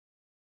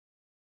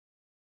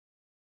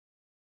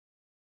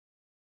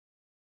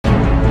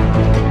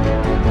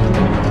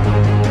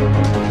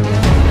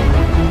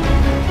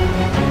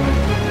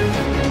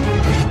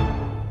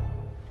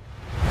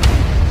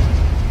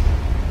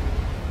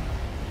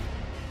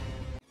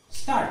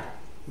Start.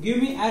 Give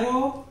me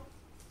arrow.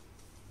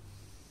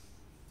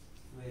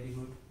 Very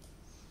good.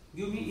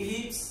 Give me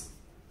ellipse.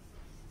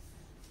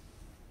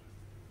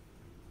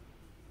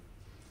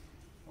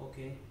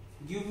 Okay.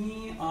 Give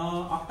me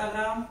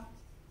octagram.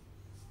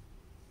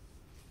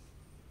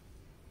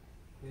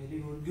 Very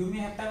good. Give me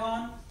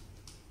heptagon.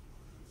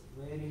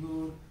 Very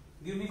good.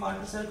 Give me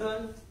quarter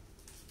circle.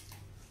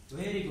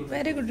 Very good.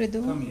 Very good,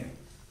 Ritu. Come here.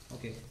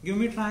 Okay. Give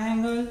me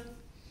triangle.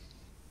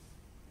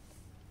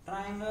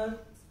 Triangle.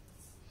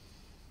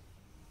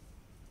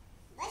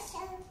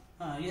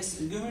 Yes.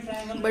 Give me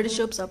triangle. Body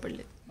shapes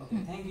सापडले. Okay.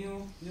 Thank you.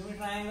 Give me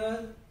triangle.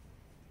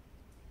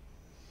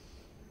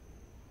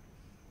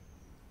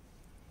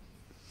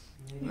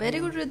 Very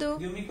good, Ritu.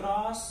 Give me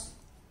cross.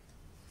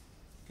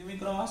 Give me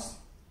cross.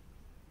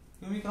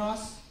 Give me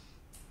cross.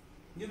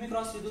 Give me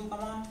cross, Ritu.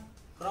 Come on.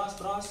 Cross,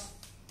 cross.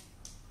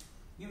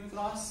 Give me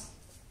cross.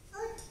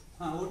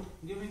 Wood.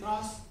 Give me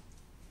cross.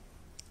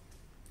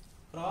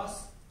 Cross.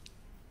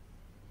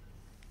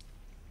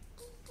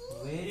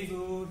 Very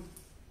good.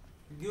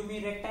 Give me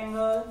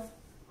rectangle.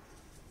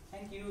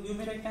 Thank you. Give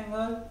me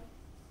rectangle.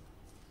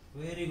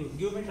 Very good.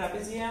 Give me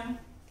trapezium.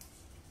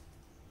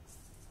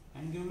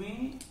 And give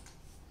me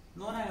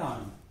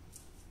nonagon.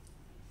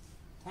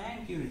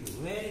 Thank you, Ritu.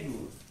 Very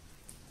good.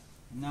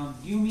 Now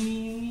give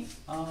me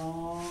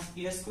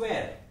a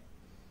square.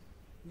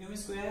 Give me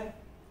square.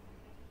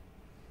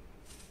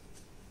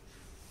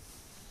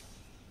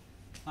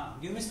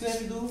 Give me square,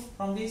 Ritu,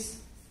 from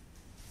this.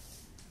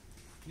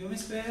 Give me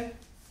square.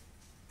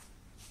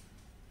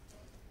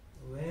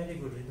 Very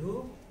good,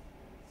 Ritu.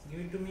 Give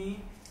it to me.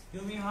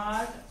 Give me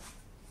heart.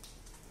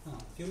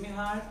 Give me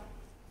heart.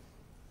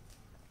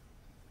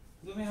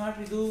 Give me heart,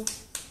 Ritu.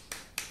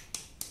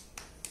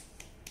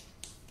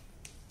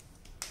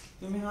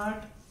 Give me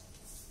heart.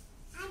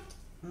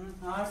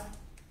 Heart.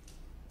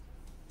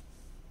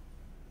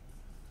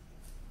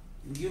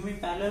 Give me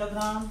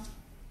parallelogram.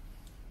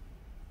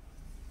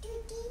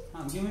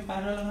 Give me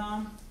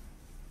parallelogram.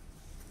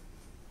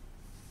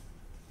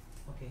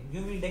 Okay.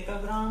 Give me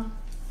decagram.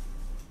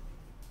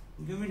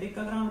 Give me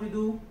decagram,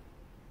 Ritu.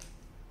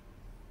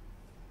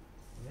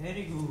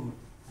 Very good.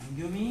 And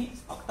give me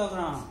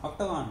octagram.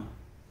 Octagon.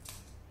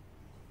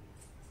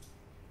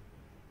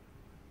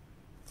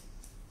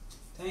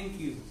 Thank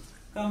you.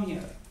 Come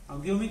here. Now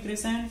give me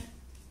crescent.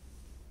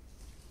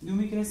 Give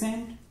me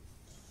crescent.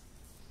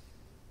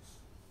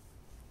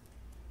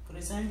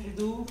 Crescent,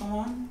 Ritu. Come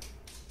on.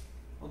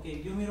 Okay.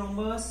 Give me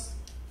rhombus.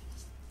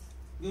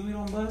 Give me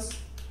rhombus.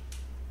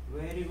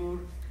 Very good.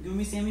 Give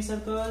me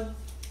semicircle.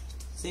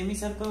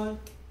 Semicircle.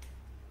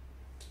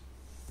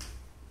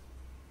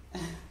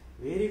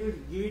 Very good.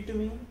 Give it to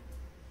me.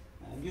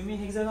 Give me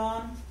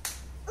hexagon.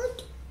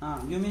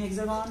 Give me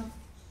hexagon.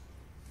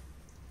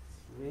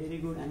 Very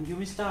good. And give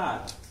me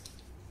star.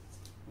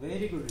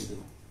 Very good, Ritu.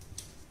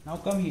 Now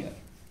come here.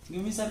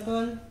 Give me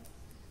circle.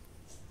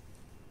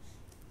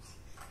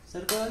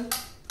 Circle.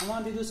 Come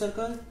on, Ritu,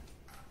 circle.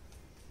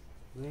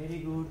 Very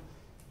good.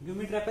 Give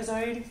me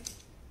trapezoid.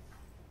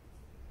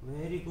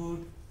 Very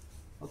good.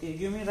 Okay,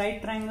 give me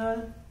right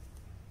triangle.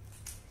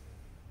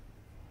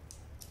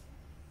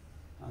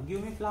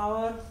 Give me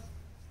flower.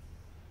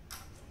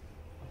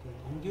 Okay,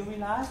 and give me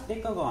last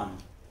decagon.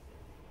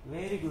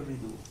 Very good,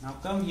 Ritu. Now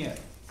come here.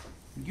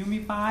 Give me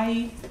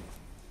pie.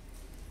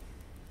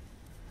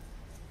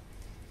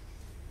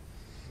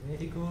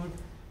 Very good.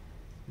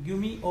 Give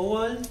me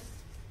oval.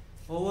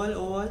 Oval,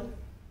 oval.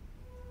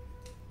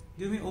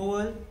 Give me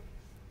oval.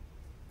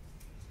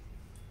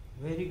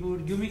 Very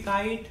good. Give me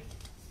kite.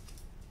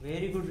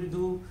 Very good,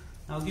 Ritu.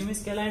 Now give me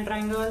scalene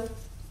triangle.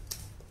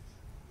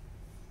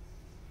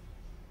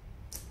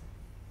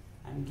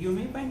 And give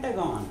me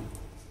pentagon.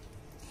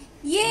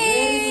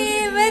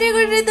 Yay! Very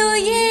good, Ritu.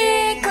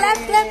 Yay! Clap,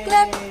 clap,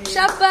 clap.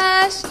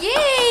 Shabash.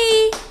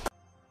 Yay!